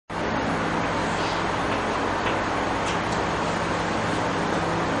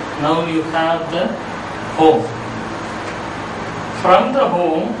Now you have the home. From the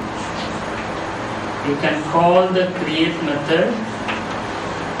home, you can call the create method.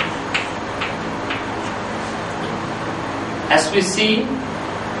 As we see,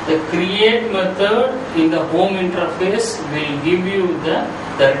 the create method in the home interface will give you the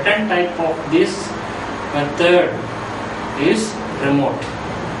return type of this method is remote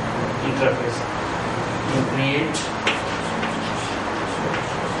interface. You create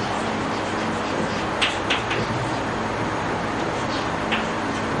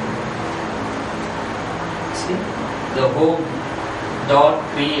the home dot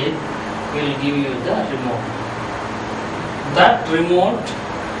create will give you the remote. That remote,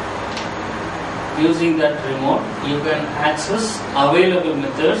 using that remote, you can access available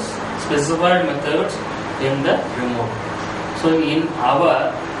methods, specified methods in the remote. So in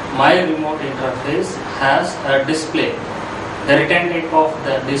our my remote interface has a display. The return type of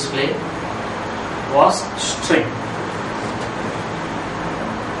the display was string.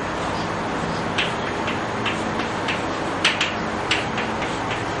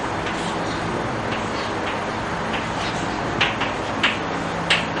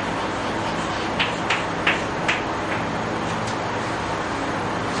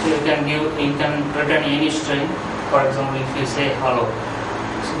 You can return any string. For example, if you say hello,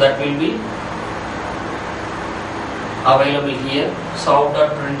 so that will be available here. So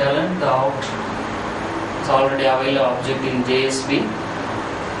out.println, the out is already available object in JSP.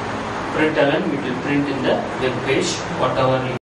 Println, it will print in the web page whatever you